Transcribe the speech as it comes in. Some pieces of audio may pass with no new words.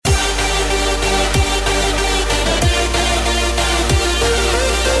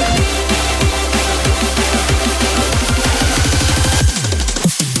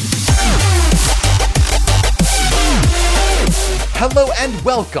Hello and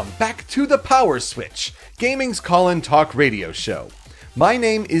welcome back to the PowerSwitch, gaming's call-in talk radio show. My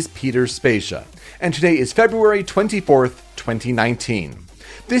name is Peter Spezia, and today is February 24th, 2019.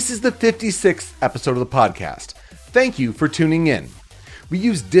 This is the 56th episode of the podcast. Thank you for tuning in. We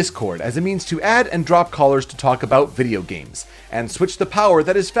use Discord as a means to add and drop callers to talk about video games, and switch the power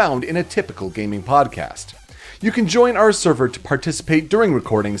that is found in a typical gaming podcast. You can join our server to participate during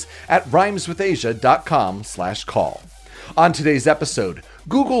recordings at rhymeswithasia.com/call. On today's episode,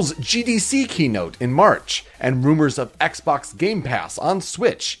 Google's GDC keynote in March, and rumors of Xbox Game Pass on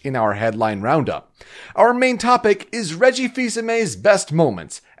Switch in our headline roundup. Our main topic is Reggie Fils-Aimé's best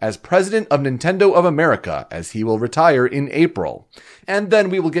moments as president of Nintendo of America, as he will retire in April. And then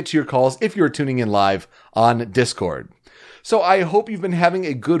we will get to your calls if you're tuning in live on Discord. So I hope you've been having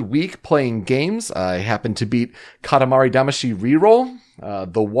a good week playing games. I happened to beat Katamari Damacy Reroll,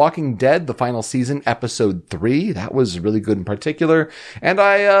 The Walking Dead, the final season, episode 3. That was really good in particular. And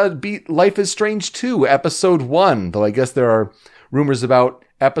I beat Life is Strange 2, episode 1, though I guess there are rumors about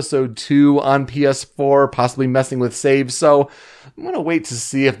episode 2 on PS4, possibly messing with saves. So I'm going to wait to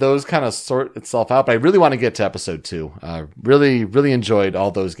see if those kind of sort itself out. But I really want to get to episode 2. Really enjoyed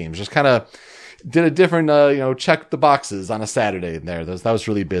all those games. Just kind of did a different, check the boxes on a Saturday there. That was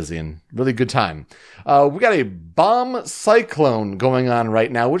really busy and really good time. We got a bomb cyclone going on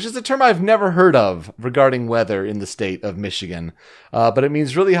right now, which is a term I've never heard of regarding weather in the state of Michigan. But it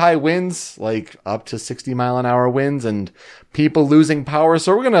means really high winds, like up to 60-mile-an-hour winds, and people losing power.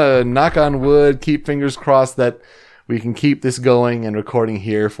 So we're going to knock on wood, keep fingers crossed that we can keep this going and recording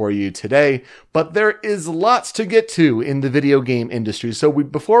here for you today. But there is lots to get to in the video game industry. So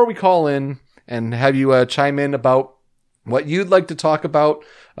before we call in and have you chime in about what you'd like to talk about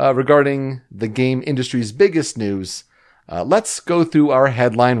regarding the game industry's biggest news, let's go through our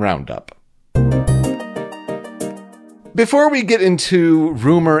headline roundup. Before we get into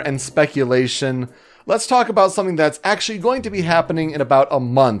rumor and speculation, let's talk about something that's actually going to be happening in about a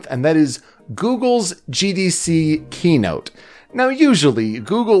month, and that is Google's GDC keynote. Now, usually,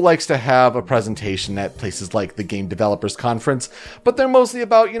 Google likes to have a presentation at places like the Game Developers Conference, but they're mostly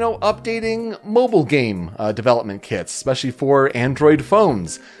about, updating mobile game development kits, especially for Android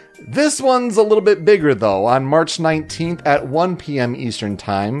phones. This one's a little bit bigger, though. On March 19th at 1 p.m. Eastern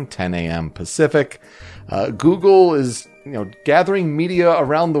Time, 10 a.m. Pacific, Google is gathering media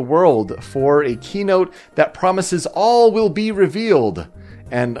around the world for a keynote that promises all will be revealed.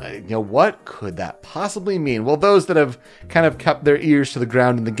 And, what could that possibly mean? Well, those that have kind of kept their ears to the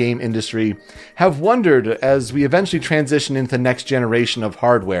ground in the game industry have wondered, as we eventually transition into the next generation of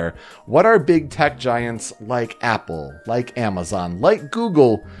hardware, what are big tech giants like Apple, like Amazon, like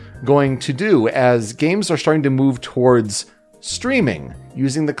Google going to do as games are starting to move towards streaming,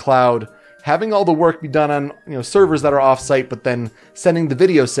 using the cloud, having all the work be done on servers that are off-site, but then sending the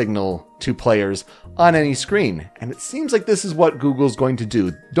video signal to players on any screen. And it seems like this is what Google's going to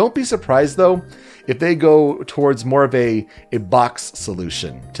do. Don't be surprised, though, if they go towards more of a box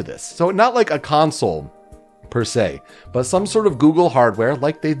solution to this. So not like a console per se, but some sort of Google hardware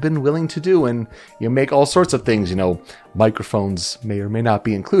like they've been willing to do, and make all sorts of things. Microphones may or may not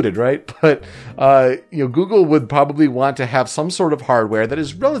be included, right? But Google would probably want to have some sort of hardware that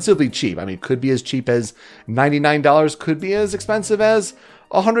is relatively cheap. I mean, it could be as cheap as $99, could be as expensive as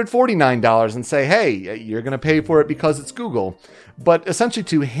 $149, and say, hey, you're going to pay for it because it's Google. But essentially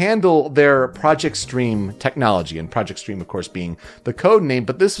to handle their Project Stream technology, and Project Stream, of course, being the code name,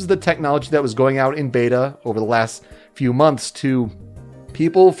 but this was the technology that was going out in beta over the last few months to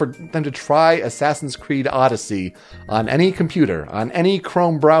people, for them to try Assassin's Creed Odyssey on any computer, on any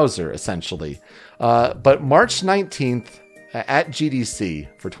Chrome browser, essentially. But March 19th, at GDC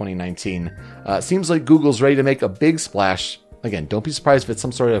for 2019, seems like Google's ready to make a big splash. Again, don't be surprised if it's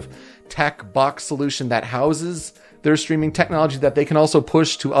some sort of tech box solution that houses their streaming technology that they can also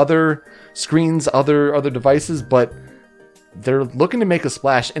push to other screens, other devices, but they're looking to make a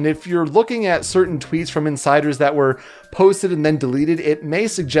splash. And if you're looking at certain tweets from insiders that were posted and then deleted, it may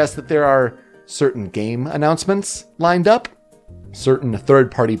suggest that there are certain game announcements lined up, certain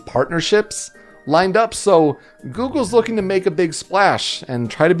third-party partnerships lined up. So Google's looking to make a big splash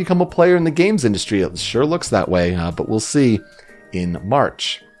and try to become a player in the games industry. It sure looks that way, but we'll see in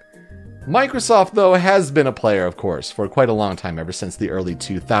March. Microsoft, though, has been a player, of course, for quite a long time, ever since the early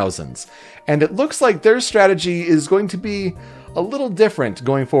 2000s. And it looks like their strategy is going to be a little different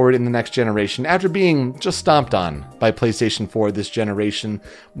going forward in the next generation. After being just stomped on by PlayStation 4 this generation,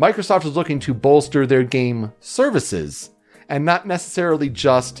 Microsoft is looking to bolster their game services and not necessarily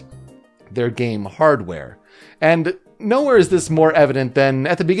just their game hardware. And nowhere is this more evident than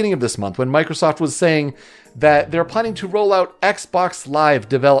at the beginning of this month when Microsoft was saying that they're planning to roll out Xbox Live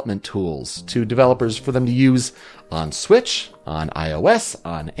development tools to developers for them to use on Switch, on iOS,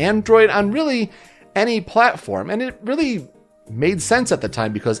 on Android, on really any platform. And it really made sense at the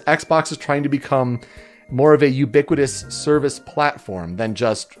time because Xbox is trying to become more of a ubiquitous service platform than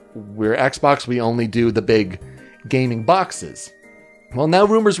just, we're Xbox, we only do the big gaming boxes. Well, now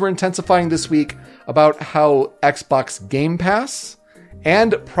rumors were intensifying this week about how Xbox Game Pass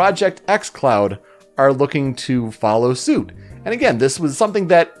and Project xCloud are looking to follow suit. And again, this was something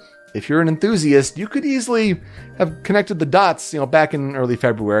that, if you're an enthusiast, you could easily have connected the dots, back in early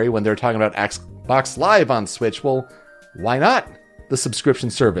February when they were talking about Xbox Live on Switch. Well, why not the subscription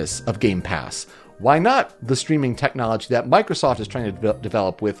service of Game Pass? Why not the streaming technology that Microsoft is trying to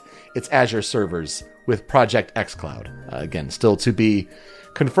develop with its Azure servers with Project xCloud? Again, still to be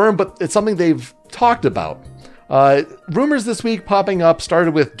confirmed, but it's something they've talked about. Rumors this week popping up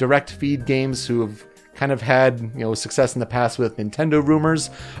started with direct feed games who have kind of had success in the past with Nintendo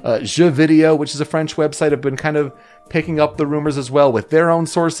rumors. Jeux Video, which is a French website, have been kind of picking up the rumors as well with their own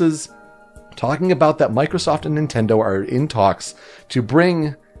sources, talking about that Microsoft and Nintendo are in talks to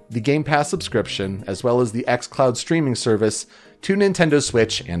bring the Game Pass subscription, as well as the xCloud streaming service, to Nintendo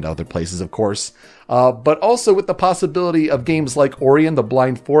Switch and other places, of course, but also with the possibility of games like Ori and the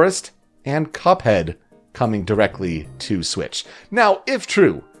Blind Forest and Cuphead coming directly to Switch. Now, if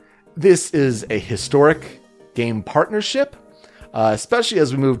true, this is a historic game partnership, especially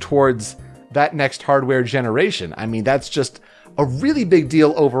as we move towards that next hardware generation. I mean, that's just a really big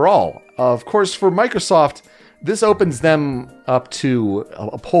deal overall. Of course, for Microsoft, this opens them up to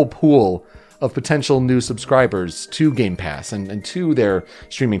a whole pool of potential new subscribers to Game Pass and to their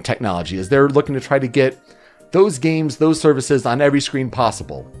streaming technology as they're looking to try to get those games, those services on every screen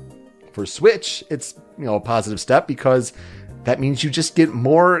possible. For Switch, it's a positive step because that means you just get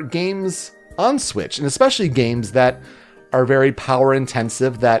more games on Switch, and especially games that are very power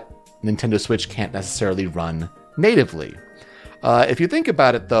intensive that Nintendo Switch can't necessarily run natively. If you think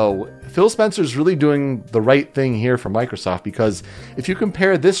about it, though, Phil Spencer's really doing the right thing here for Microsoft, because if you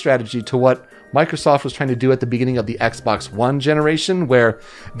compare this strategy to what Microsoft was trying to do at the beginning of the Xbox One generation, where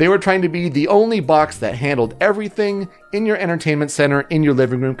they were trying to be the only box that handled everything in your entertainment center, in your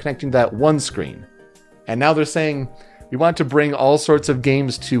living room, connecting to that one screen. And now they're saying, we want to bring all sorts of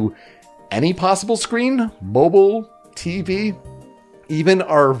games to any possible screen, mobile, TV, even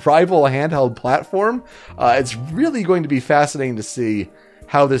our rival handheld platform. It's really going to be fascinating to see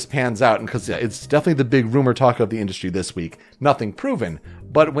how this pans out, because it's definitely the big rumor talk of the industry this week. Nothing proven,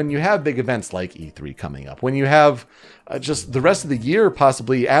 but when you have big events like E3 coming up, when you have just the rest of the year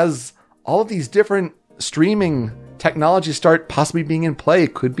possibly, as all of these different streaming technologies start possibly being in play,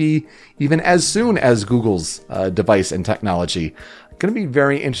 could be even as soon as Google's device and technology. Going to be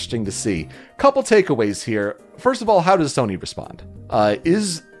very interesting to see. Couple takeaways here. First of all, how does Sony respond?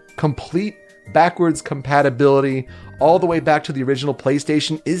 Is complete backwards compatibility all the way back to the original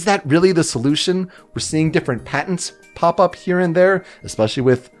PlayStation, is that really the solution? We're seeing different patents pop up here and there, especially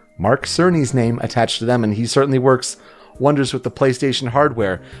with Mark Cerny's name attached to them, and he certainly works wonders with the PlayStation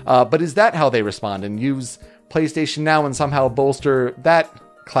hardware. But is that how they respond and use PlayStation Now and somehow bolster that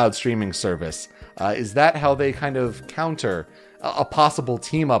cloud streaming service? Is that how they kind of counter a possible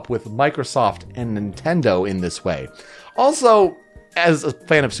team up with Microsoft and Nintendo in this way? Also, as a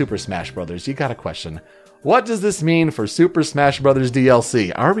fan of Super Smash Bros., you got a question. What does this mean for Super Smash Bros.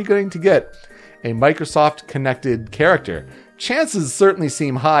 DLC? Are we going to get a Microsoft connected character? Chances certainly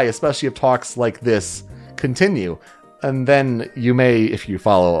seem high, especially if talks like this continue. And then you may, if you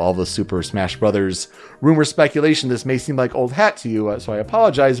follow all the Super Smash Bros. Rumor speculation, this may seem like old hat to you, so I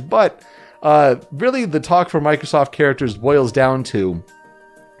apologize, but really the talk for Microsoft characters boils down to,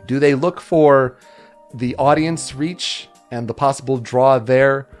 do they look for the audience reach and the possible draw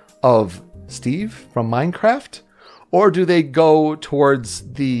there of Steve from Minecraft? Or do they go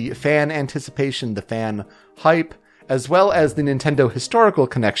towards the fan anticipation, the fan hype, as well as the Nintendo historical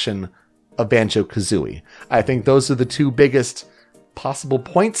connection of Banjo-Kazooie? I think those are the two biggest possible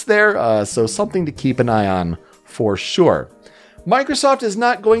points there, so something to keep an eye on for sure. Microsoft is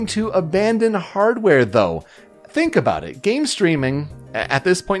not going to abandon hardware, though. Think about it. Game streaming, at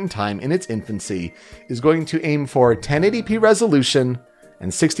this point in time, in its infancy, is going to aim for 1080p resolution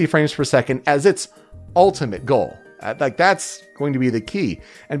and 60 frames per second as its ultimate goal. That's going to be the key.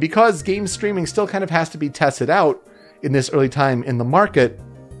 And because game streaming still kind of has to be tested out in this early time in the market,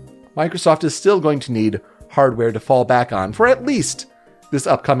 Microsoft is still going to need hardware to fall back on for at least this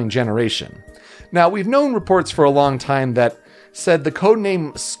upcoming generation. Now, we've known reports for a long time that said the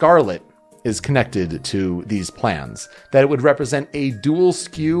codename Scarlet is connected to these plans, that it would represent a dual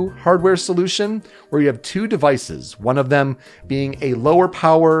SKU hardware solution where you have two devices, one of them being a lower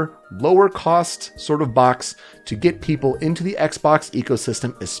power, lower cost sort of box to get people into the Xbox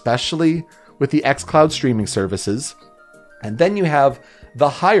ecosystem, especially with the xCloud streaming services. And then you have the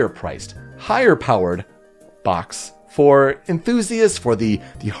higher priced, higher powered box for enthusiasts, for the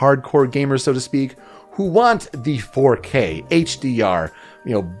hardcore gamers, so to speak, who want the 4K, HDR,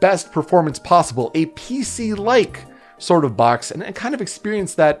 best performance possible, a PC-like sort of box, and kind of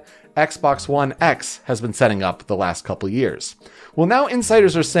experience that Xbox One X has been setting up the last couple years. Well, now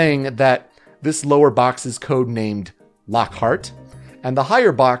insiders are saying that this lower box is codenamed Lockhart, and the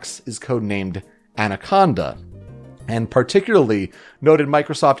higher box is codenamed Anaconda. And particularly noted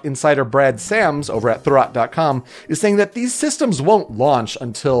Microsoft insider Brad Sams over at Thurrott.com is saying that these systems won't launch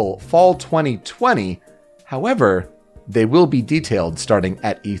until fall 2020. However, they will be detailed starting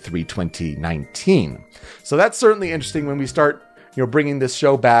at E3 2019. So that's certainly interesting when we start bringing this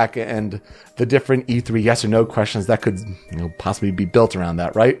show back and the different E3 yes or no questions that could possibly be built around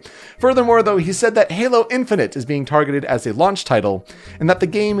that, right? Furthermore, though, he said that Halo Infinite is being targeted as a launch title and that the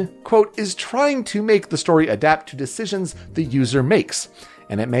game, quote, is trying to make the story adapt to decisions the user makes,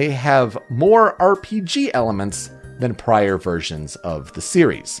 and it may have more RPG elements than prior versions of the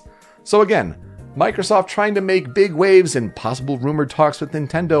series. So again, Microsoft trying to make big waves in possible rumored talks with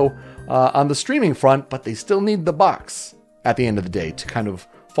Nintendo on the streaming front, but they still need the box at the end of the day to kind of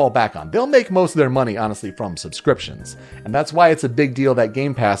fall back on. They'll make most of their money, honestly, from subscriptions. And that's why it's a big deal that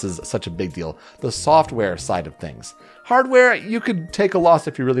Game Pass is such a big deal. The software side of things. Hardware, you could take a loss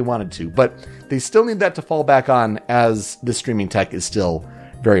if you really wanted to, but they still need that to fall back on as the streaming tech is still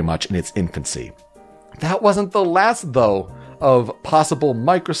very much in its infancy. That wasn't the last, though, of possible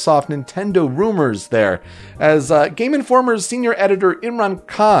Microsoft Nintendo rumors there, as Game Informer's senior editor Imran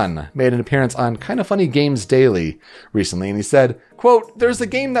Khan made an appearance on Kinda Funny Games Daily recently, and he said, quote, "There's a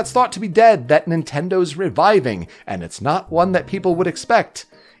game that's thought to be dead that Nintendo's reviving, and it's not one that people would expect.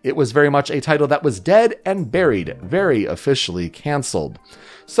 It was very much a title that was dead and buried, very officially canceled."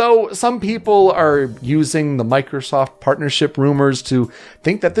 So some people are using the Microsoft partnership rumors to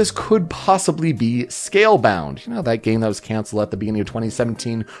think that this could possibly be Scalebound. That game that was canceled at the beginning of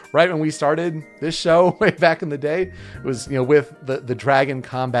 2017, right when we started this show way back in the day. It was, with the Dragon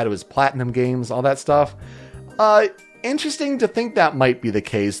Combat, it was Platinum Games, all that stuff. Interesting to think that might be the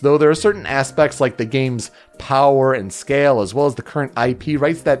case, though there are certain aspects like the game's power and scale, as well as the current IP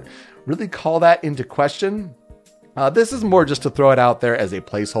rights that really call that into question. This is more just to throw it out there as a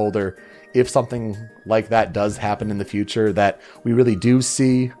placeholder if something like that does happen in the future, that we really do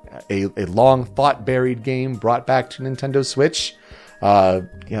see a long thought buried game brought back to Nintendo Switch.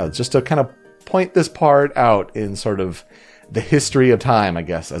 Just to kind of point this part out in sort of the history of time, I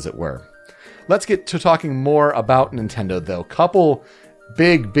guess, as it were. Let's get to talking more about Nintendo, though. Couple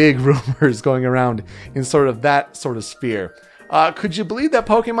big rumors going around in sort of that sort of sphere. Could you believe that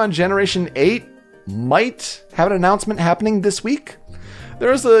Pokemon Generation 8 might have an announcement happening this week?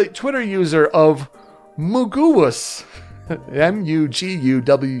 There's a Twitter user of Muguwus,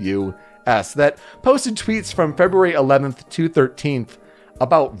 Muguwus, that posted tweets from February 11th to 13th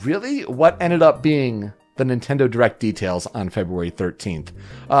about really what ended up being the Nintendo Direct details on February 13th.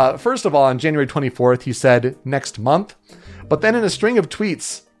 First of all, on January 24th, he said next month, but then in a string of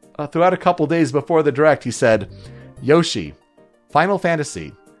tweets throughout a couple days before the Direct, he said Yoshi, Final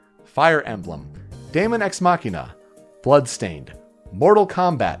Fantasy, Fire Emblem, Daemon X Machina, Bloodstained, Mortal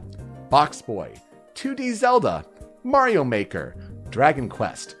Kombat, Box Boy, 2D Zelda, Mario Maker, Dragon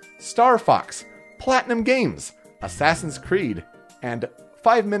Quest, Star Fox, Platinum Games, Assassin's Creed, and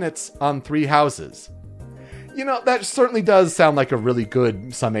 5 minutes on 3 houses. That certainly does sound like a really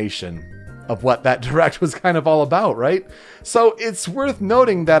good summation of what that Direct was kind of all about, right? So it's worth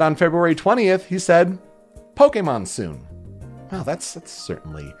noting that on February 20th, he said, Pokemon soon. Wow, that's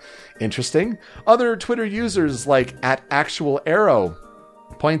certainly interesting. Other Twitter users like @ActualArrow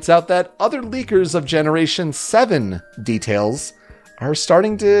points out that other leakers of Generation 7 details are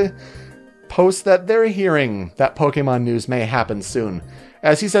starting to post that they're hearing that Pokemon news may happen soon.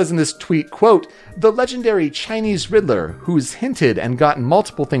 As he says in this tweet, quote, "The legendary Chinese Riddler, who's hinted and gotten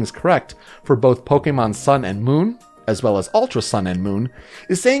multiple things correct for both Pokemon Sun and Moon, as well as Ultra Sun and Moon,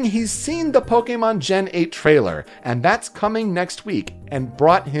 is saying he's seen the Pokemon Gen 8 trailer, and that's coming next week, and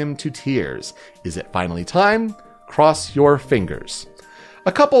brought him to tears. Is it finally time? Cross your fingers."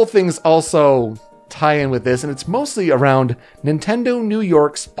 A couple of things also tie in with this, and it's mostly around Nintendo New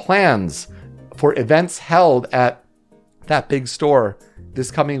York's plans for events held at that big store this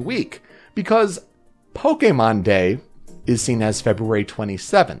coming week, because Pokemon Day is seen as February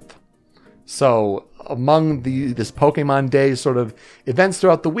 27th. So among this Pokemon Day sort of events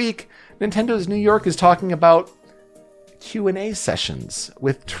throughout the week, Nintendo's New York is talking about Q&A sessions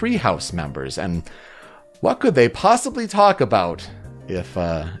with Treehouse members. And what could they possibly talk about if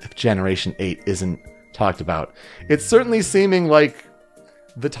Generation 8 isn't talked about? It's certainly seeming like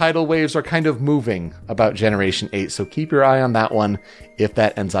the tidal waves are kind of moving about Generation 8, so keep your eye on that one if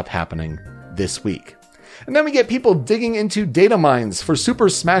that ends up happening this week. And then we get people digging into data mines for Super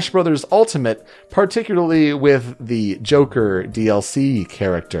Smash Bros. Ultimate, particularly with the Joker DLC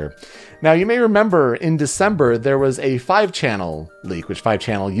character. Now, you may remember in December there was a 5-channel leak, which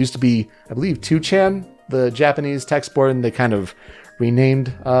 5-channel used to be, I believe, 2chan, the Japanese text board, and they kind of renamed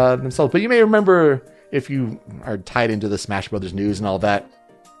themselves. But you may remember, if you are tied into the Smash Bros. News and all that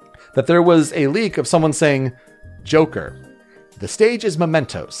there was a leak of someone saying, Joker. The stage is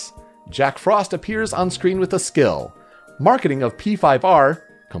mementos. Jack Frost appears on screen with a skill. Marketing of P5R,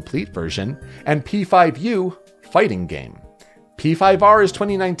 complete version, and P5U, fighting game. P5R is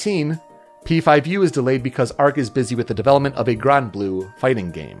 2019. P5U is delayed because ARC is busy with the development of a Grand Blue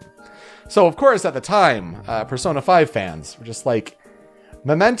fighting game. So, of course, at the time, Persona 5 fans were just like,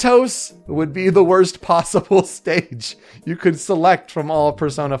 Mementos would be the worst possible stage you could select from all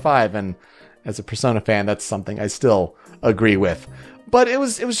Persona 5. And as a Persona fan, that's something I still agree with. But it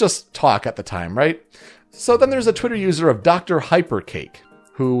was just talk at the time, right? So then there's a Twitter user of Dr. Hypercake,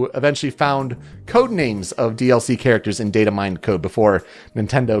 who eventually found code names of DLC characters in data mined code before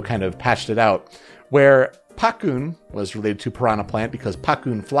Nintendo kind of patched it out, where Pakun was related to Piranha Plant because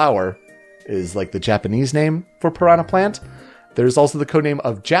Pakun Flower is like the Japanese name for Piranha Plant. There's also the codename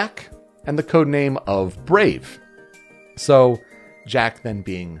of Jack and the codename of Brave. So Jack then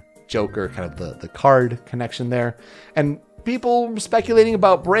being Joker, kind of the card connection there. And people speculating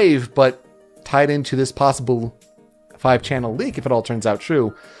about Brave, but tied into this possible 5-channel leak, if it all turns out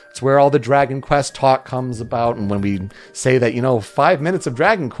true. It's where all the Dragon Quest talk comes about. And when we say that, 5 minutes of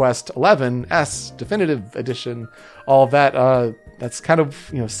Dragon Quest 11 S Definitive Edition, all of that, that's kind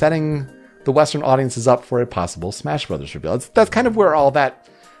of, setting the Western audiences up for a possible Smash Brothers reveal. That's kind of where all that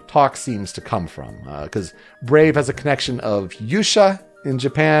talk seems to come from. Because Brave has a connection of Yusha in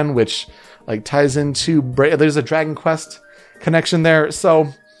Japan, which ties into Brave. There's a Dragon Quest connection there.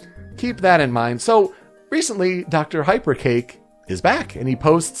 So keep that in mind. So recently, Dr. Hypercake is back, and he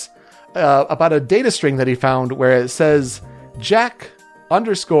posts about a data string that he found where it says Jack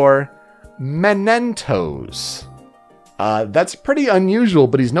 _ Mementos. That's pretty unusual,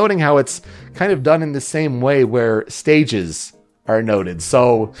 but he's noting how it's kind of done in the same way where stages are noted.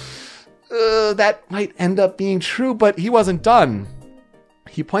 So that might end up being true, but he wasn't done.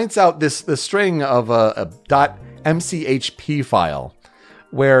 He points out this string of a .mchp file,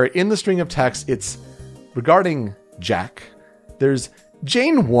 where in the string of text, it's regarding Jack. There's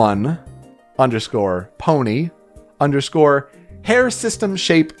Jane1 _ pony _ hair system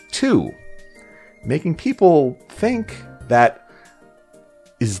shape 2, making people think that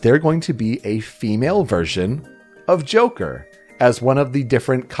is there going to be a female version of Joker as one of the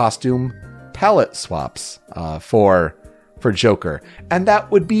different costume palette swaps for Joker. And that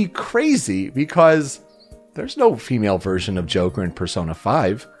would be crazy because there's no female version of Joker in Persona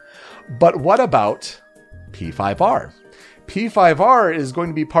 5. But what about P5R? P5R is going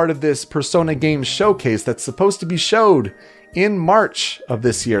to be part of this Persona Games showcase that's supposed to be showed in March of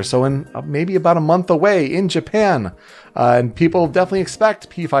this year, so in maybe about a month away in Japan. And people definitely expect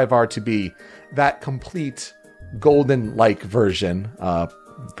P5R to be that complete golden-like version.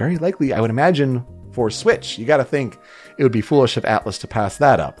 Very likely, I would imagine, for Switch. You gotta think it would be foolish of Atlas to pass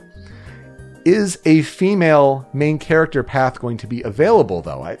that up. Is a female main character path going to be available,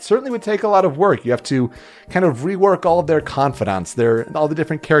 though? It certainly would take a lot of work. You have to kind of rework all of their confidants, all the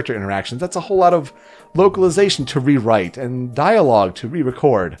different character interactions. That's a whole lot of localization to rewrite and dialogue to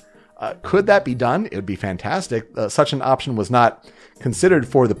re-record. Could that be done? It would be fantastic. Such an option was not considered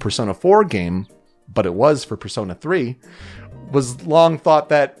for the Persona 4 game, but it was for Persona 3. Was long thought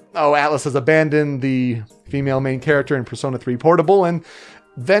that, Atlas has abandoned the female main character in Persona 3 Portable, and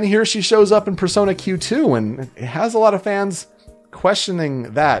then here she shows up in Persona Q2, and it has a lot of fans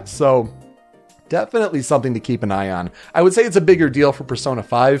questioning that. So definitely something to keep an eye on. I would say it's a bigger deal for Persona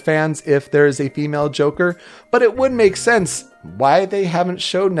 5 fans if there is a female Joker, but it would make sense why they haven't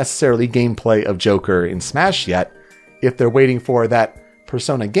showed necessarily gameplay of Joker in Smash yet if they're waiting for that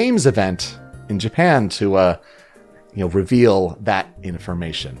Persona Games event in Japan to reveal that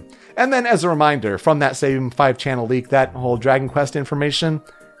information. And then as a reminder, from that same 5-channel leak, that whole Dragon Quest information,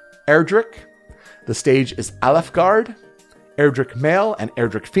 Erdrick, the stage is Alefgard, Erdrick male and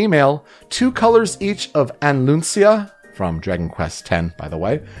Erdrick female, 2 colors each of Anluncia, from Dragon Quest X, by the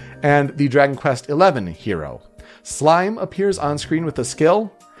way, and the Dragon Quest XI hero. Slime appears on screen with a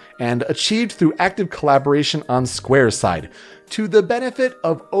skill, and achieved through active collaboration on Square's side, to the benefit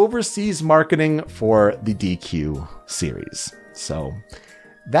of overseas marketing for the DQ series. So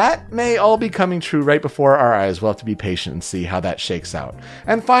that may all be coming true right before our eyes. We'll have to be patient and see how that shakes out.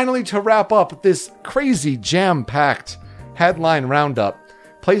 And finally, to wrap up this crazy jam-packed headline roundup,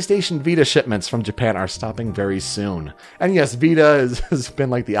 PlayStation Vita shipments from Japan are stopping very soon. And yes, Vita has been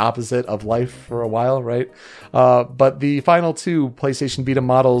like the opposite of life for a while, right? But the final two PlayStation Vita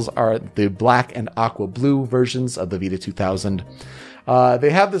models are the black and aqua blue versions of the Vita 2000. They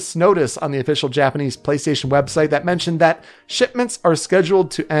have this notice on the official Japanese PlayStation website that mentioned that shipments are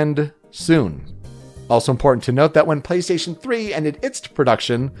scheduled to end soon. Also important to note that when PlayStation 3 ended its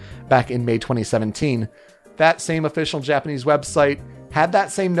production back in May 2017, that same official Japanese website had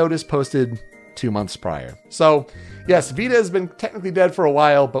that same notice posted 2 months prior. So, yes, Vita has been technically dead for a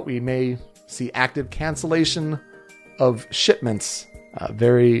while, but we may see active cancellation of shipments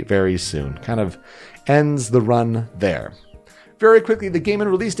very, very soon. Kind of ends the run there. Very quickly, the game and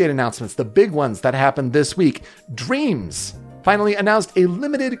release date announcements, the big ones that happened this week. Dreams finally announced a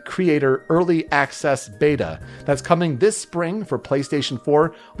limited creator early access beta that's coming this spring for PlayStation 4.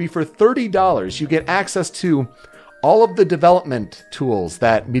 Will be for $30. You get access to all of the development tools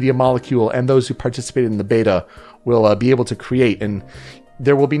that Media Molecule and those who participated in the beta will be able to create. And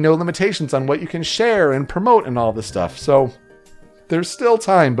there will be no limitations on what you can share and promote and all this stuff. So there's still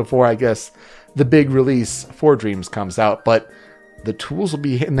time before, I guess, the big release for Dreams comes out. But the tools will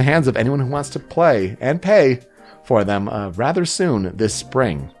be in the hands of anyone who wants to play and pay for them rather soon this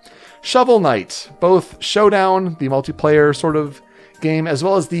spring. Shovel Knight, both Showdown, the multiplayer sort of game, as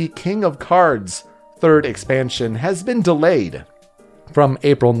well as the King of Cards third expansion, has been delayed from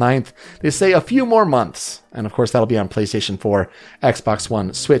April 9th. They say a few more months. And of course, that'll be on PlayStation 4, Xbox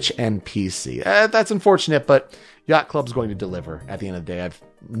One, Switch, and PC. That's unfortunate, but Yacht Club's going to deliver at the end of the day. I have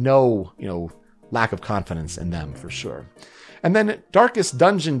no, lack of confidence in them for sure. And then Darkest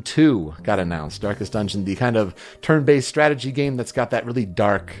Dungeon 2 got announced. Darkest Dungeon, the kind of turn-based strategy game that's got that really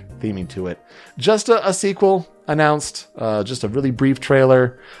dark theming to it. Just a sequel announced, just a really brief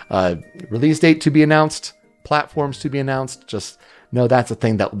trailer, release date to be announced, platforms to be announced. Just know that's a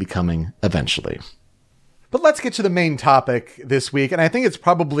thing that will be coming eventually. But let's get to the main topic this week, and I think it's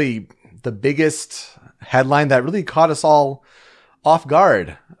probably the biggest headline that really caught us all off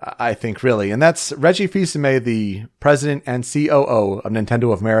guard, I think, really. And that's Reggie Fils-Aimé, the president and COO of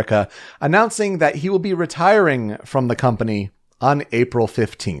Nintendo of America, announcing that he will be retiring from the company on April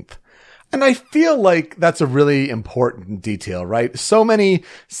 15th. And I feel like that's a really important detail, right? So many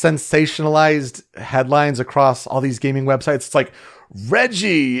sensationalized headlines across all these gaming websites. It's like,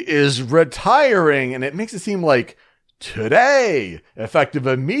 Reggie is retiring, and it makes it seem like today, effective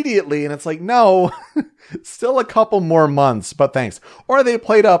immediately. And it's like, no, still a couple more months, but thanks. Or they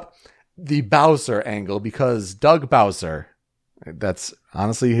played up the Bowser angle because Bowser, that's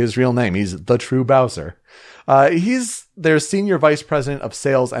honestly his real name. He's the true Bowser. He's their senior vice president of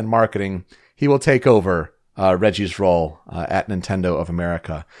sales and marketing. He will take over Reggie's role at Nintendo of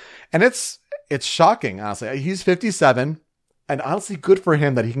America. And it's shocking, honestly. He's 57, and honestly good for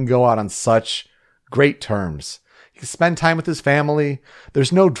him that he can go out on such great terms. He can spend time with his family.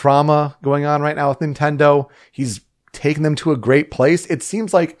 There's no drama going on right now with Nintendo. He's taken them to a great place. It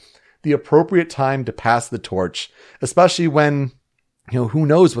seems like the appropriate time to pass the torch, especially when, who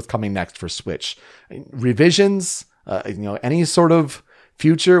knows what's coming next for Switch. Revisions, any sort of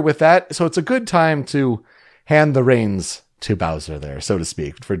future with that. So it's a good time to hand the reins to Bowser there, so to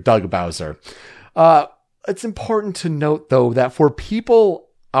speak, for Bowser. It's important to note, though, that for people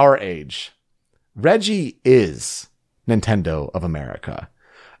our age, Reggie is Nintendo of America.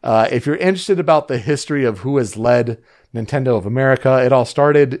 If you're interested about the history of who has led Nintendo of America, it all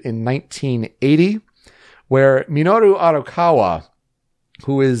started in 1980, where Minoru Arakawa,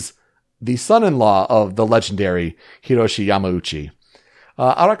 who is the son-in-law of the legendary Hiroshi Yamauchi,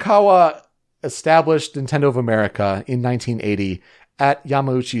 Arakawa established Nintendo of America in 1980 at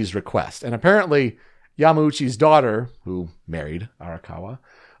Yamauchi's request. And apparently, Yamauchi's daughter, who married Arakawa,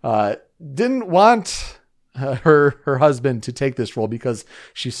 didn't want her husband to take this role because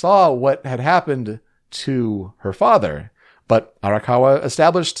she saw what had happened to her father. But Arakawa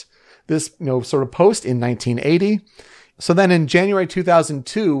established this, sort of post in 1980. So then in January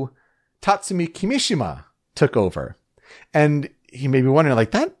 2002, Tatsumi Kimishima took over. And he may be wondering,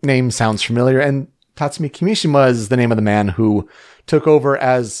 that name sounds familiar. And Tatsumi Kimishima is the name of the man who took over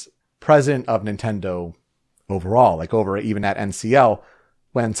as president of Nintendo overall, over even at NCL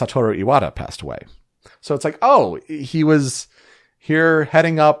when Satoru Iwata passed away. So it's like, oh, he was here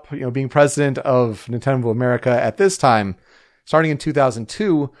heading up, being president of Nintendo of America at this time, starting in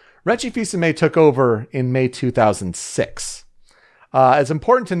 2002. Reggie Fils-Aimé took over in May 2006. It's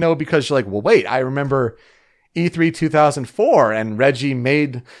important to know because you're like, well, wait, I remember E3 2004 and Reggie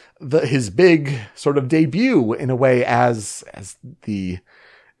made his big sort of debut in a way as the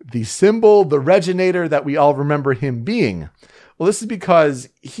symbol, the Reginator that we all remember him being. Well, this is because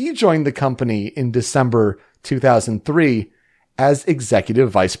he joined the company in December 2003 as executive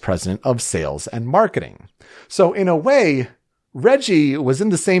vice president of sales and marketing. So in a way, Reggie was in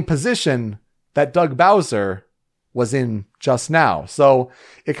the same position that Doug Bowser was in just now. So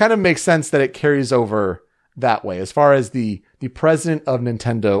it kind of makes sense that it carries over that way as far as the president of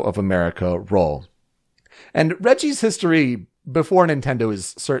Nintendo of America role. And Reggie's history before Nintendo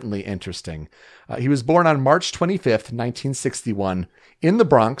is certainly interesting. He was born on March 25th, 1961 in the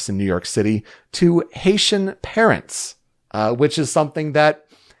Bronx in New York City to Haitian parents, which is something that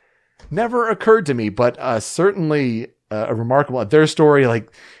never occurred to me, but certainly a remarkable, their story, like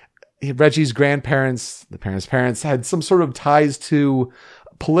Reggie's grandparents, the parents' had some sort of ties to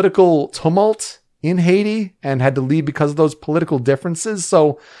political tumult in Haiti and had to leave because of those political differences.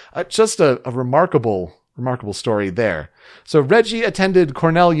 So just a remarkable story there. So Reggie attended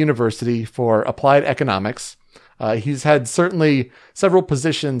Cornell University for applied economics. He's had certainly several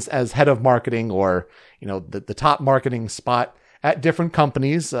positions as head of marketing or, the top marketing spot at different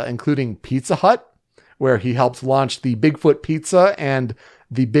companies, including Pizza Hut, where he helped launch the Bigfoot Pizza and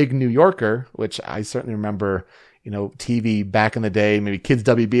the Big New Yorker, which I certainly remember, TV back in the day, maybe Kids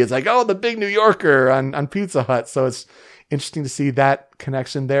WB is like, oh, the Big New Yorker on Pizza Hut. So it's interesting to see that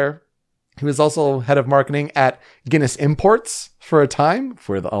connection there. He was also head of marketing at Guinness Imports for a time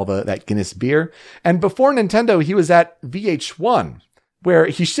for that Guinness beer. And before Nintendo, he was at VH1, where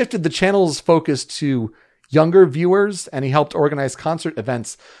he shifted the channel's focus to younger viewers, and he helped organize concert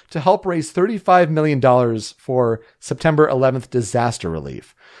events to help raise $35 million for September 11th disaster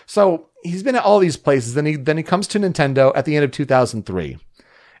relief. So he's been at all these places. Then he comes to Nintendo at the end of 2003.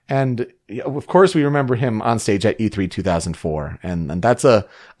 And of course, we remember him on stage at E3 2004. And that's a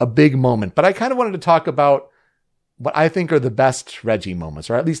big moment. But I kind of wanted to talk about what I think are the best Reggie moments,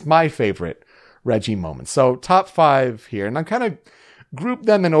 or at least my favorite Reggie moments. So top 5 here. And I'm kind of group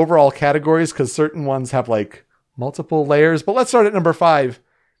them in overall categories because certain ones have like multiple layers. But let's start at number 5.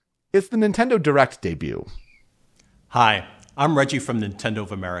 It's the Nintendo Direct debut. Hi, I'm Reggie from Nintendo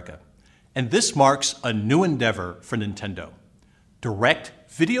of America. And this marks a new endeavor for Nintendo. Direct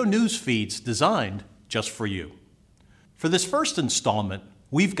video news feeds designed just for you. For this first installment,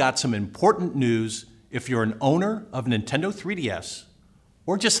 we've got some important news if you're an owner of Nintendo 3DS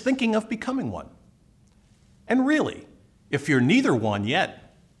or just thinking of becoming one. And really, if you're neither one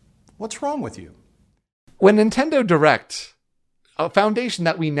yet, what's wrong with you? When Nintendo Direct, a foundation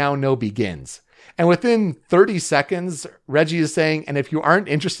that we now know begins, and within 30 seconds, Reggie is saying, and if you aren't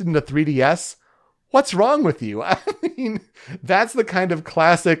interested in the 3DS, what's wrong with you? I mean, that's the kind of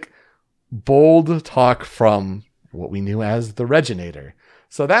classic bold talk from what we knew as the Reginator.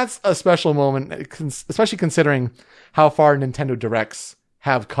 So that's a special moment, especially considering how far Nintendo Directs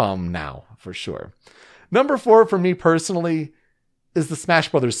have come now, for sure. Number 4 for me personally is the Smash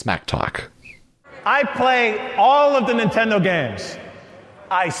Brothers Smack Talk. I play all of the Nintendo games.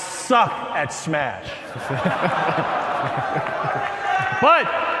 I suck at Smash.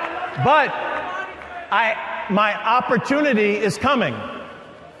 but my opportunity is coming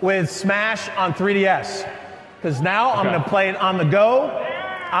with Smash on 3DS. Because now I'm going to play it on the go.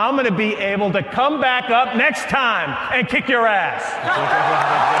 I'm going to be able to come back up next time and kick your ass.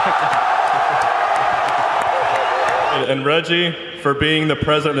 And Reggie, for being the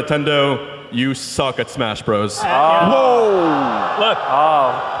president of Nintendo, you suck at Smash Bros. Whoa! Look.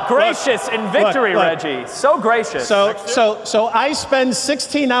 Oh. Gracious in victory, look. Reggie. So gracious. So I spend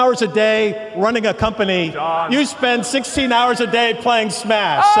 16 hours a day running a company. John. You spend 16 hours a day playing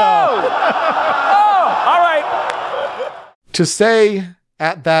Smash. Oh! All right. To say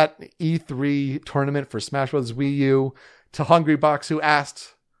at that E3 tournament for Smash Bros. Wii U to Hungrybox, who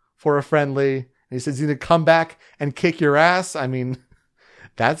asked for a friendly, and he says he's going to come back and kick your ass. I mean,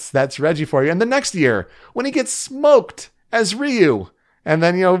 that's Reggie for you. And the next year, when he gets smoked as Ryu, and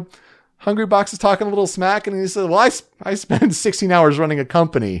then, Hungrybox is talking a little smack, and he said, well, I spend 16 hours running a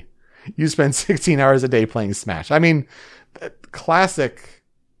company. You spend 16 hours a day playing Smash. I mean, classic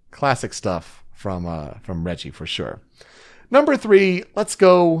stuff from Reggie for sure. Number 3, let's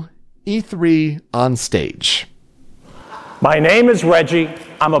go E3 on stage. My name is Reggie.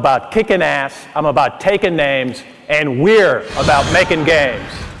 I'm about kicking ass. I'm about taking names. And we're about making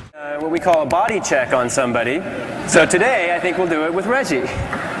games. what we call a body check on somebody. So today, I think we'll do it with Reggie.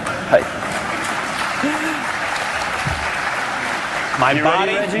 Hi.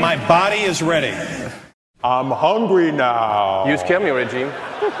 My body is ready. I'm hungry now. You scare me, Reggie.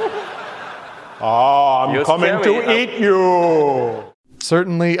 Oh, I'm coming to eat you.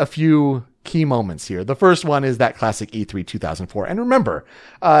 Certainly a few key moments here. The first one is that classic E3 2004. And remember,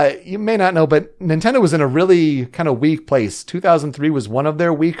 you may not know, but Nintendo was in a really kind of weak place. 2003 was one of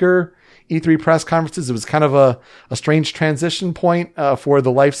their weaker E3 press conferences. It was kind of a strange transition point for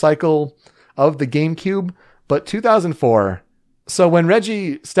the life cycle of the GameCube. But 2004, so when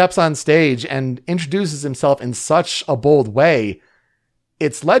Reggie steps on stage and introduces himself in such a bold way,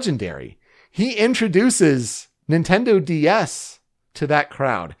 it's legendary. He introduces Nintendo DS to that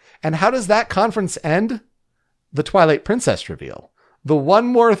crowd. And how does that conference end? The Twilight Princess reveal. The one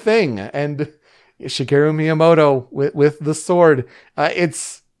more thing. And Shigeru Miyamoto with the sword.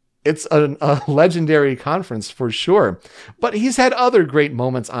 It's a legendary conference for sure. But he's had other great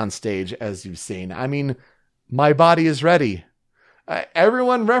moments on stage, as you've seen. I mean, My Body is Ready.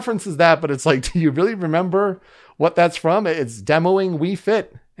 Everyone references that, but it's like, do you really remember what that's from? It's demoing Wii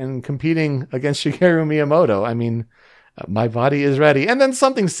Fit and competing against Shigeru Miyamoto. I mean, My Body is Ready. And then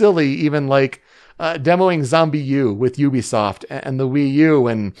something silly, even like demoing Zombie U with Ubisoft and the Wii U.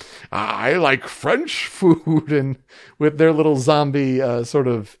 And I like French food, and with their little zombie sort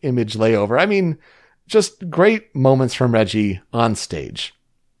of image layover. I mean, just great moments from Reggie on stage.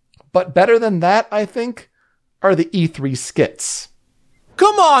 But better than that, I think, are the E3 skits.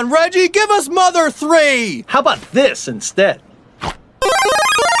 Come on, Reggie, give us Mother 3! How about this instead?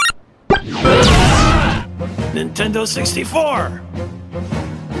 Nintendo 64!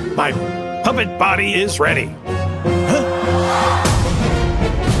 My puppet body is ready.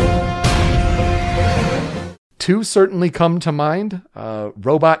 Two certainly come to mind.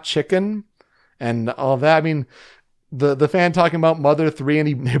 Robot Chicken and all that. I mean, the fan talking about Mother 3 and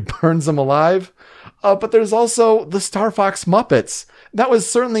he burns them alive. But there's also the Star Fox Muppets. That was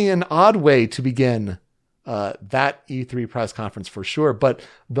certainly an odd way to begin that E3 press conference for sure. But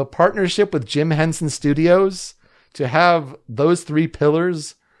the partnership with Jim Henson Studios to have those three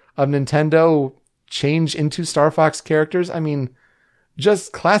pillars of Nintendo change into Star Fox characters, I mean,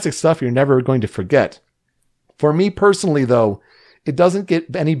 just classic stuff you're never going to forget. For me personally, though, it doesn't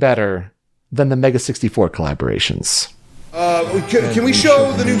get any better than the Mega 64 collaborations. Can we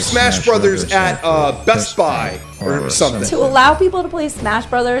show the new Smash Brothers at Best Buy or something? To allow people to play Smash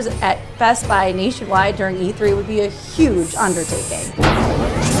Brothers at Best Buy nationwide during E3 would be a huge undertaking.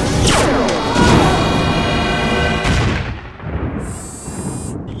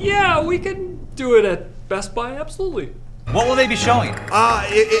 Yeah, we can do it at Best Buy, absolutely. What will they be showing?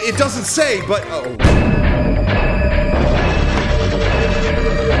 It doesn't say, but...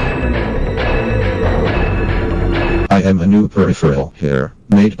 I am a new peripheral here,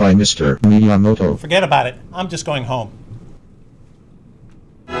 made by Mr. Miyamoto. Forget about it. I'm just going home.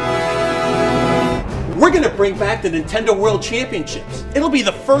 We're going to bring back the Nintendo World Championships. It'll be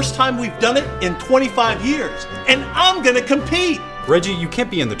the first time we've done it in 25 years. And I'm going to compete. Reggie, you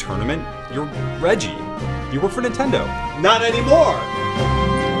can't be in the tournament. You're Reggie. You work for Nintendo. Not anymore.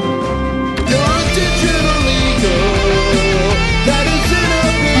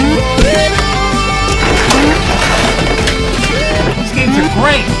 These games are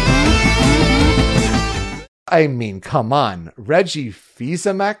great! I mean, come on. Reggie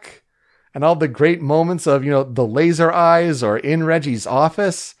Fils-Aimé and all the great moments of, the laser eyes or in Reggie's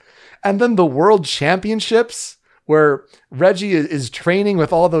office. And then the World Championships where Reggie is training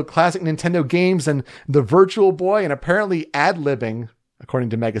with all the classic Nintendo games and the Virtual Boy and apparently ad-libbing, according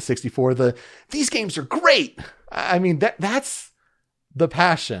to Mega 64, these games are great. I mean, that's the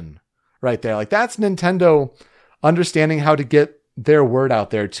passion right there. Like, that's Nintendo understanding how to get their word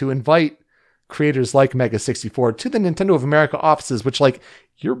out there to invite creators like Mega 64 to the Nintendo of America offices, which, like,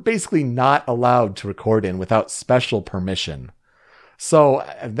 you're basically not allowed to record in without special permission. So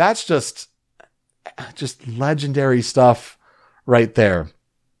that's just legendary stuff right there.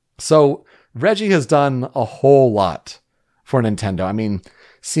 So Reggie has done a whole lot for Nintendo. I mean,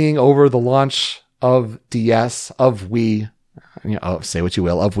 seeing over the launch of DS, of Wii, say what you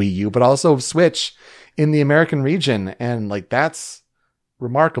will, of Wii U, but also of Switch in the American region. And like, that's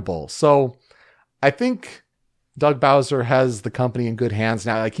remarkable. So I think Doug Bowser has the company in good hands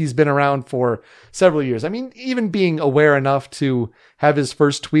now. Like, he's been around for several years. I mean, even being aware enough to have his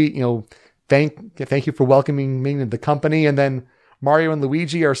first tweet, thank you for welcoming me to the company. And then Mario and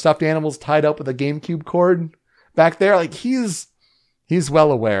Luigi are stuffed animals tied up with a GameCube cord back there. Like, he's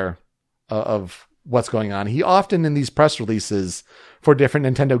well aware of what's going on. He often in these press releases for different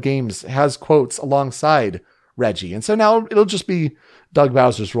Nintendo games has quotes alongside Reggie. And so now it'll just be Doug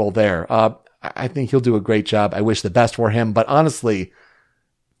Bowser's role there. I think he'll do a great job. I wish the best for him. But honestly,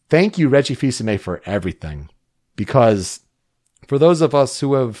 thank you, Reggie Fils-Aimé, for everything. Because for those of us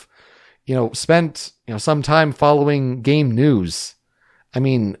who have, spent, some time following game news, I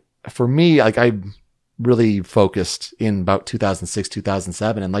mean, for me, like I really focused in about 2006,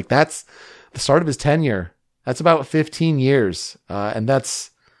 2007. And like, that's the start of his tenure. That's about 15 years. And that's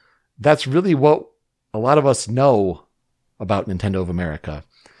really what a lot of us know about Nintendo of America.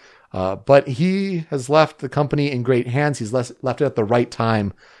 But he has left the company in great hands. He's left it at the right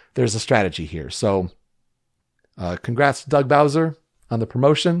time. There's a strategy here. So, congrats to Doug Bowser on the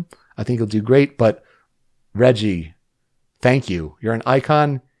promotion. I think he'll do great. But Reggie, thank you. You're an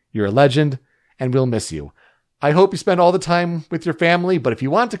icon. You're a legend, and we'll miss you. I hope you spend all the time with your family. But if you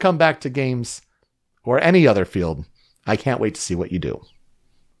want to come back to games or any other field, I can't wait to see what you do.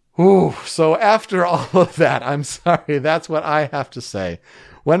 Ooh, so after all of that, I'm sorry, that's what I have to say.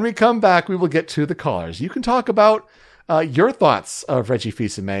 When we come back, we will get to the callers. You can talk about your thoughts of Reggie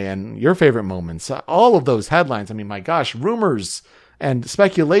Fils-Aimé and your favorite moments. All of those headlines. I mean, my gosh, rumors and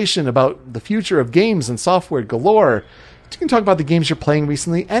speculation about the future of games and software galore. You can talk about the games you're playing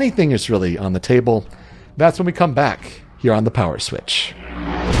recently. Anything is really on the table. That's when we come back here on the Power Switch.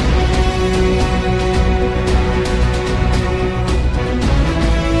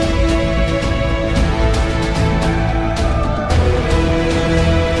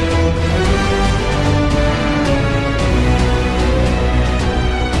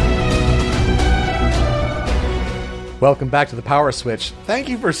 Welcome back to the Power Switch. Thank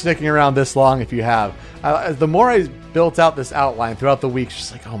you for sticking around this long if you have. The more I built out this outline throughout the week,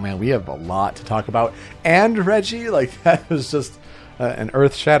 just like, oh man, we have a lot to talk about. And Reggie, like that was just an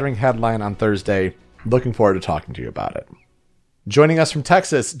earth-shattering headline on Thursday. Looking forward to talking to you about it. Joining us from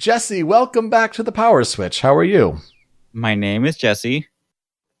Texas, Jesse, welcome back to the Power Switch. How are you? My name is Jesse.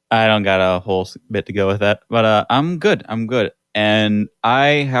 I don't got a whole bit to go with that, but I'm good. And I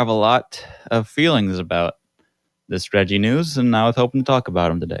have a lot of feelings about this Reggie news, and I was hoping to talk about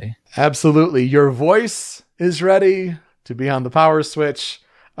them today. Absolutely. Your voice is ready to be on the Power Switch.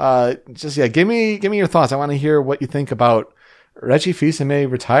 Give me your thoughts. I want to hear what you think about Reggie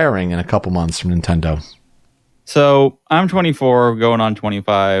Fils-Aimé retiring in a couple months from Nintendo. So I'm 24, going on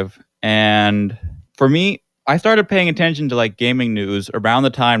 25, and for me, I started paying attention to like gaming news around the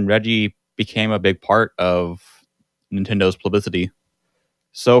time Reggie became a big part of Nintendo's publicity.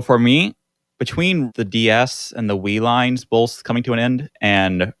 So for me, between the DS and the Wii lines both coming to an end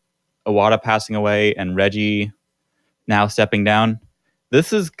and Iwata passing away and Reggie now stepping down,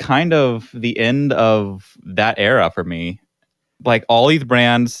 this is kind of the end of that era for me. Like all these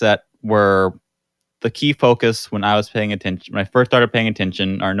brands that were the key focus when I was paying attention, when I first started paying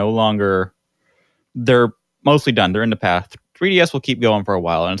attention, are no longer, they're mostly done. They're in the past. 3DS will keep going for a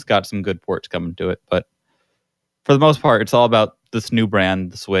while and it's got some good ports coming to it. But for the most part, it's all about this new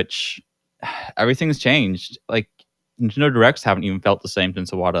brand, the Switch. Everything's changed. Like Nintendo Directs haven't even felt the same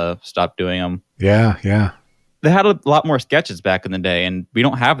since Iwata stopped doing them. Yeah. They had a lot more sketches back in the day, and we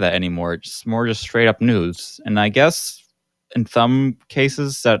don't have that anymore. It's more just straight up news. And I guess in some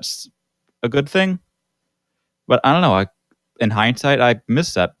cases that's a good thing. But I don't know. In hindsight, I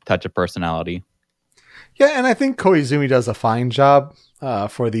miss that touch of personality. Yeah, and I think Koizumi does a fine job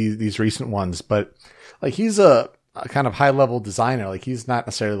for these recent ones. But like he's a kind of high-level designer. Like he's not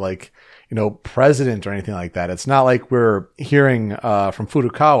necessarily like, president or anything like that. It's not like we're hearing from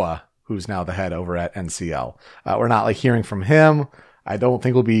Furukawa, who's now the head over at NCL. We're not like hearing from him. I don't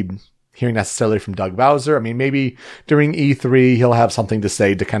think we'll be hearing necessarily from Doug Bowser. I mean, maybe during E3, he'll have something to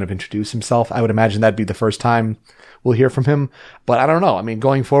say to kind of introduce himself. I would imagine that'd be the first time we'll hear from him. But I don't know. I mean,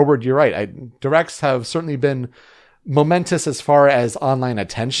 going forward, you're right. Directs have certainly been momentous as far as online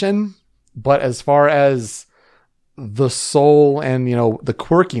attention, but as far as the soul and, the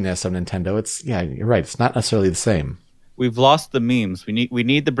quirkiness of Nintendo, you're right. It's not necessarily the same. We've lost the memes. We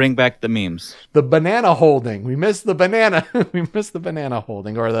need to bring back the memes. The banana holding. We miss the banana. We miss the banana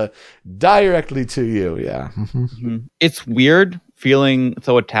holding or the directly to you. Yeah. Mm-hmm. It's weird feeling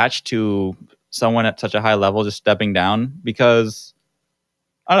so attached to someone at such a high level just stepping down because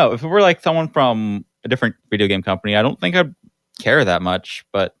I don't know, if it were like someone from a different video game company, I don't think I'd care that much.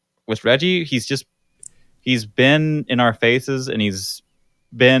 But with Reggie, he's been in our faces and he's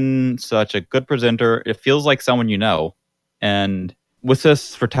been such a good presenter. It feels like someone you know. And with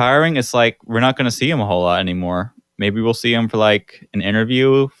this retiring, it's like we're not going to see him a whole lot anymore. Maybe we'll see him for like an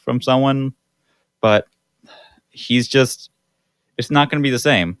interview from someone, but it's it's not going to be the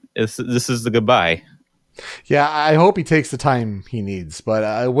same. This is the goodbye. Yeah, I hope he takes the time he needs, but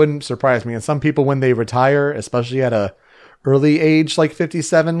it wouldn't surprise me. And some people, when they retire, especially at a early age like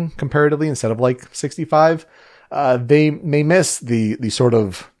 57 comparatively instead of like 65, they may miss the sort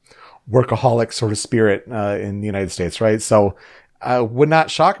of workaholic sort of spirit in the United States, right? So would not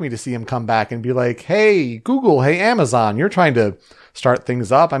shock me to see him come back and be like, hey, Google, hey, Amazon, you're trying to start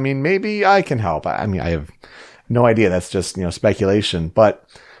things up. I mean, maybe I can help. I mean, I have no idea. That's just, speculation. But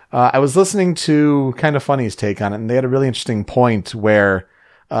I was listening to Kind of Funny's take on it, and they had a really interesting point where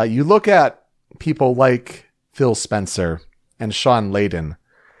you look at people like Phil Spencer and Sean Layden,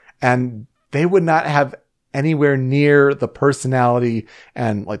 and they would not have anywhere near the personality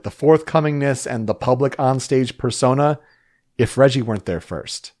and like the forthcomingness and the public onstage persona if Reggie weren't there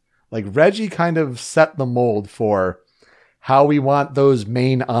first. Like Reggie kind of set the mold for how we want those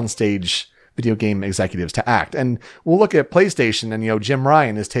main onstage video game executives to act. And we'll look at PlayStation and, Jim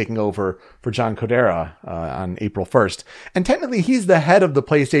Ryan is taking over for John Codera on April 1st. And technically he's the head of the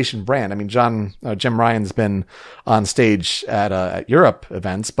PlayStation brand. I mean, Jim Ryan's been on stage at Europe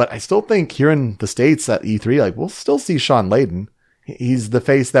events, but I still think here in the States at E3, like we'll still see Sean Layden. He's the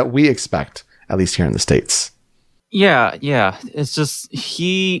face that we expect, at least here in the States. Yeah. It's just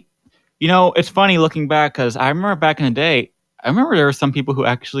it's funny looking back because I remember back in the day, there were some people who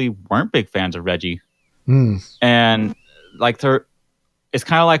actually weren't big fans of Reggie. And it's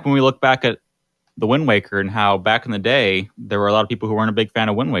kind of like when we look back at the Wind Waker and how back in the day, there were a lot of people who weren't a big fan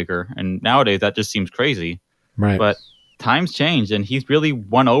of Wind Waker. And nowadays that just seems crazy. Right. But times changed and he's really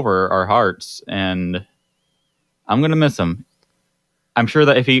won over our hearts. And I'm going to miss him. I'm sure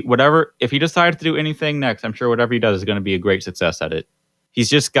that if he decides to do anything next, I'm sure whatever he does is going to be a great success at it. He's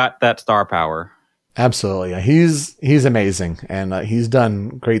just got that star power. Absolutely. He's amazing. And he's done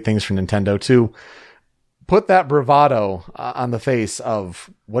great things for Nintendo to put that bravado on the face of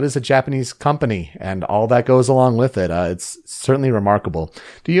what is a Japanese company and all that goes along with it. It's certainly remarkable.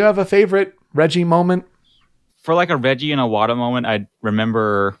 Do you have a favorite Reggie moment? For like a Reggie and Iwata moment, I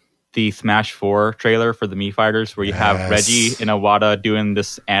remember the Smash 4 trailer for the Mii Fighters where you have Reggie and Iwata doing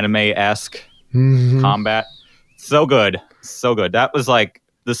this anime-esque combat. So good. That was like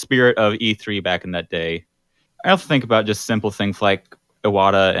the spirit of E3 back in that day. I also think about just simple things like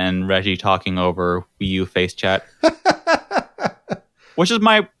Iwata and Reggie talking over Wii U face chat. Which is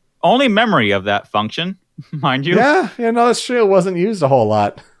my only memory of that function, mind you. Yeah, no, that's true. It wasn't used a whole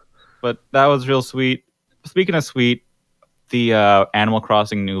lot. But that was real sweet. Speaking of sweet, the Animal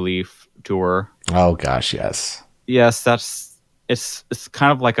Crossing New Leaf tour. Oh gosh, yes. Yes, it's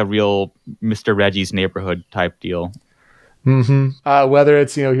kind of like a real Mr. Reggie's Neighborhood type deal. Whether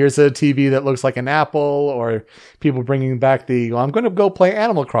it's, here's a TV that looks like an apple or people bringing back I'm going to go play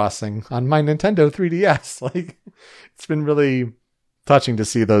Animal Crossing on my Nintendo 3DS. Like, it's been really touching to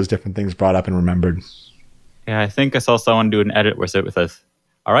see those different things brought up and remembered. Yeah, I think I saw someone do an edit with it with us.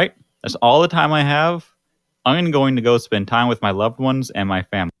 All right, that's all the time I have. I'm going to go spend time with my loved ones and my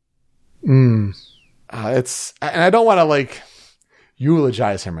family. And I don't want to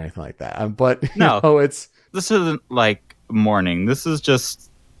eulogize him or anything like that. But this isn't like mourning. This is just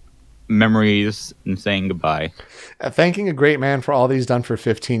memories and saying goodbye. Thanking a great man for all that he's done for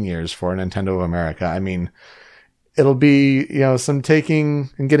 15 years for Nintendo of America. I mean, it'll be, some taking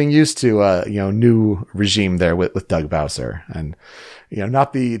and getting used to new regime there with Doug Bowser and,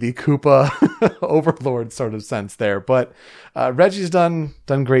 not the Koopa overlord sort of sense there, but Reggie's done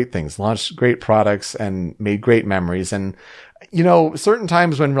great things, launched great products and made great memories. And, certain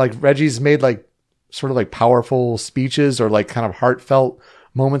times when Reggie's made sort of powerful speeches or kind of heartfelt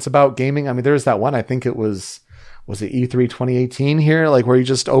moments about gaming. I mean, there's that one, I think it was it E3 2018 here, where he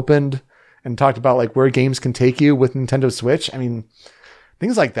just opened and talked about where games can take you with Nintendo Switch. I mean,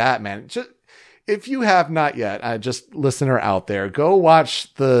 things like that, man. Just, if you have not yet, just listener out there, go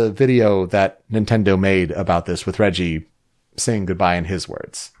watch the video that Nintendo made about this with Reggie saying goodbye in his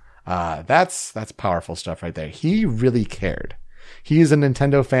words. That's powerful stuff right there. He really cared. He is a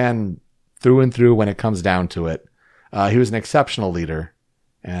Nintendo fan through and through when it comes down to it. He was an exceptional leader,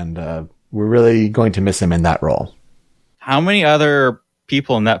 and we're really going to miss him in that role. How many other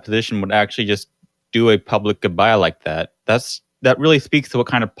people in that position would actually just do a public goodbye like that? That really speaks to what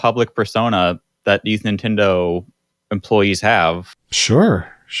kind of public persona that these Nintendo employees have. Sure.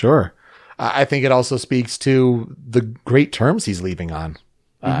 I think it also speaks to the great terms he's leaving on.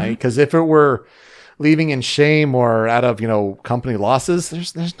 Because if it were leaving in shame or out of, company losses,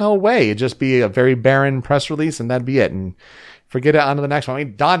 there's no way. It'd just be a very barren press release and that'd be it. And forget it, on to the next one. I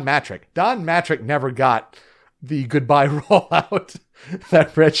mean, Don Matrick never got the goodbye rollout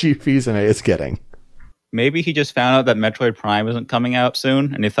that Reggie Fils-Aimé is getting. maybe he just found out that Metroid Prime isn't coming out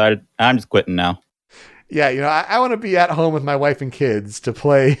soon and decided, I'm just quitting now. Yeah, I want to be at home with my wife and kids to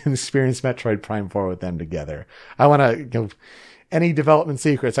play and experience Metroid Prime 4 with them together. I want to, any development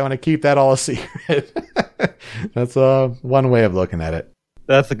secrets, I want to keep that all a secret. That's one way of looking at it.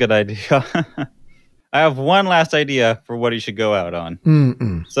 That's a good idea. I have one last idea for what he should go out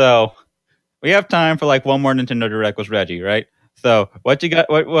on. So we have time for like one more Nintendo Direct with Reggie, right? So what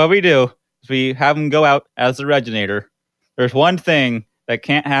we do is we have him go out as the Reginator. There's one thing that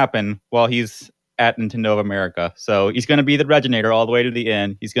can't happen while he's at Nintendo of America. So he's going to be the Reginator all the way to the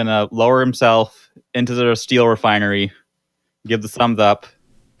end. He's going to lower himself into the steel refinery, give the thumbs up.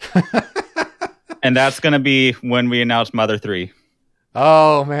 And that's going to be when we announce Mother 3.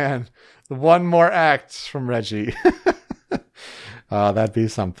 Oh, man. One more act from Reggie. Oh, that'd be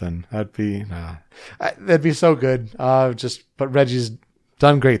something. That'd be so good. But Reggie's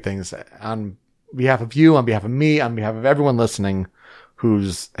done great things on behalf of you, on behalf of me, on behalf of everyone listening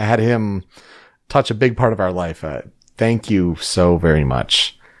who's had him touch a big part of our life. Thank you so very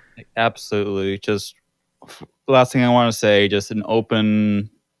much. Absolutely. Just the last thing I want to say, just an open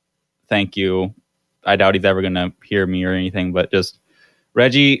thank you. I doubt he's ever going to hear me or anything, but just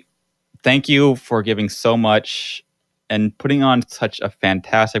Reggie, thank you for giving so much and putting on such a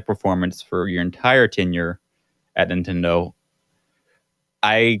fantastic performance for your entire tenure at Nintendo.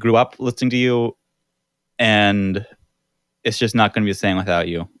 I grew up listening to you, and it's just not going to be the same without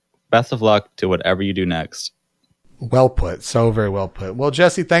you. Best of luck to whatever you do next. Well put. So very well put. Well,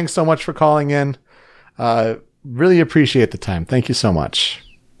 Jesse, thanks so much for calling in. Really appreciate the time. Thank you so much.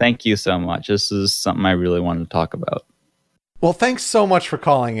 Thank you so much. This is something I really wanted to talk about. Well, thanks so much for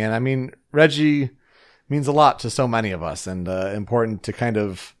calling in. I mean, Reggie means a lot to so many of us, and important to kind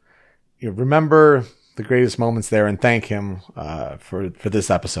of remember the greatest moments there and thank him for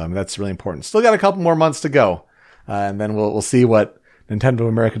this episode. I mean, that's really important. Still got a couple more months to go, and then we'll see what Nintendo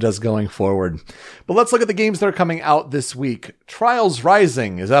America does going forward. But let's look at the games that are coming out this week. Trials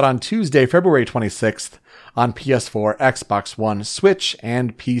Rising is out on Tuesday, February 26th on PS4, Xbox One, Switch,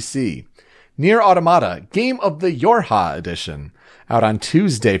 and PC. Nier Automata, Game of the Yorha Edition, out on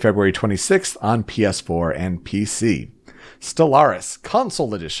Tuesday, February 26th on PS4 and PC. Stellaris,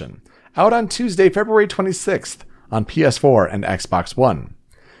 Console Edition, out on Tuesday, February 26th on PS4 and Xbox One.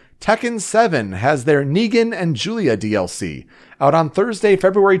 Tekken 7 has their Negan and Julia DLC, out on Thursday,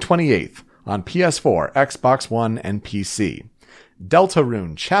 February 28th on PS4, Xbox One, and PC.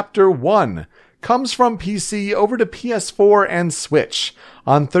 Deltarune Chapter 1 comes from PC over to PS4 and Switch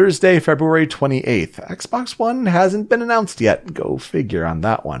on Thursday, February 28th. Xbox One hasn't been announced yet. Go figure on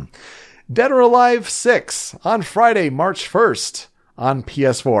that one. Dead or Alive 6 on Friday, March 1st on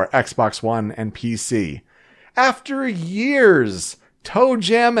PS4, Xbox One, and PC. After years, Toe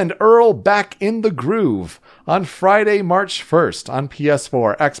Jam and Earl Back in the Groove on Friday, March 1st on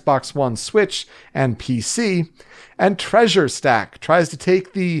PS4, Xbox One, Switch, and PC. And Treasure Stack tries to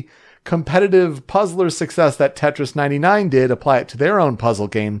take the competitive puzzler success that Tetris 99 did, apply it to their own puzzle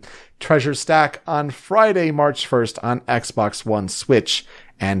game, Treasure Stack, on Friday, March 1st on Xbox One, Switch,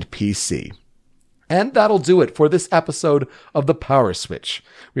 and PC. And that'll do it for this episode of the Power Switch.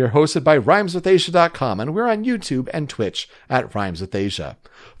 We are hosted by RhymesWithAsia.com, and we're on YouTube and Twitch at RhymesWithAsia.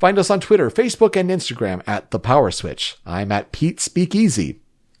 Find us on Twitter, Facebook, and Instagram at The Power Switch. I'm at Pete Speakeasy.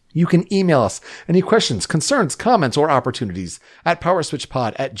 You can email us any questions, concerns, comments, or opportunities at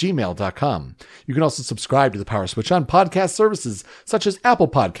powerswitchpod@gmail.com. You can also subscribe to the Power Switch on podcast services such as Apple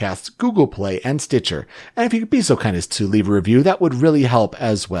Podcasts, Google Play, and Stitcher. And if you could be so kind as to leave a review, that would really help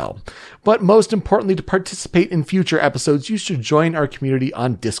as well. But most importantly, to participate in future episodes, you should join our community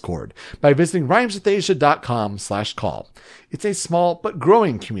on Discord by visiting rhymeswithasia.com/call. It's a small but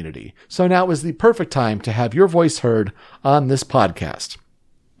growing community, so now is the perfect time to have your voice heard on this podcast.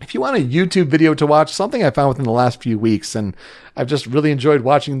 If you want a YouTube video to watch, something I found within the last few weeks, and I've just really enjoyed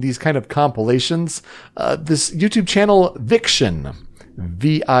watching these kind of compilations, this YouTube channel, Viction,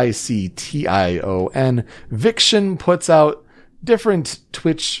 Viction, Viction puts out different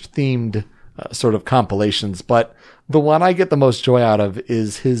Twitch-themed sort of compilations, but the one I get the most joy out of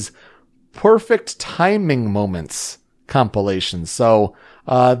is his perfect timing moments compilation. So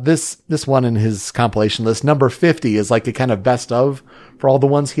this one in his compilation list, number 50, is like a kind of best of for all the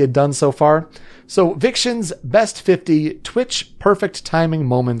ones he had done so far. So Viction's Best 50 Twitch Perfect Timing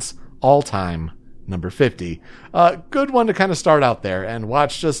Moments All Time, number 50. Good one to kind of start out there and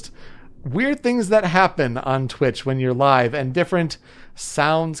watch just weird things that happen on Twitch when you're live, and different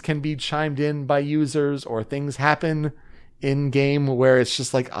sounds can be chimed in by users, or things happen in game where it's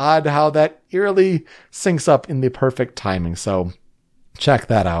just like odd how that eerily syncs up in the perfect timing. So check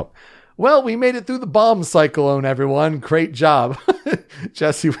that out. Well, we made it through the bomb cyclone, everyone. Great job.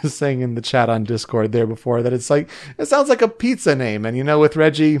 Jesse was saying in the chat on Discord there before that it sounds like a pizza name. And with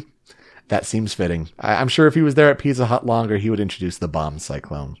Reggie, that seems fitting. I'm sure if he was there at Pizza Hut longer, he would introduce the bomb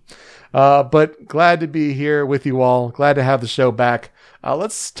cyclone. But glad to be here with you all. Glad to have the show back.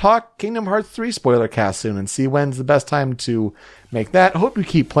 Let's talk Kingdom Hearts 3 spoiler cast soon and see when's the best time to make that. Hope you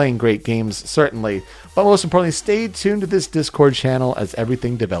keep playing great games, certainly. But most importantly, stay tuned to this Discord channel as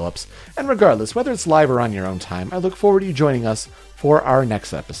everything develops. And regardless, whether it's live or on your own time, I look forward to you joining us for our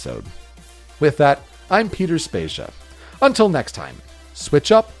next episode. With that, I'm Peter Spezia. Until next time,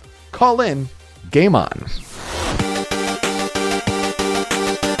 switch up, call in, game on.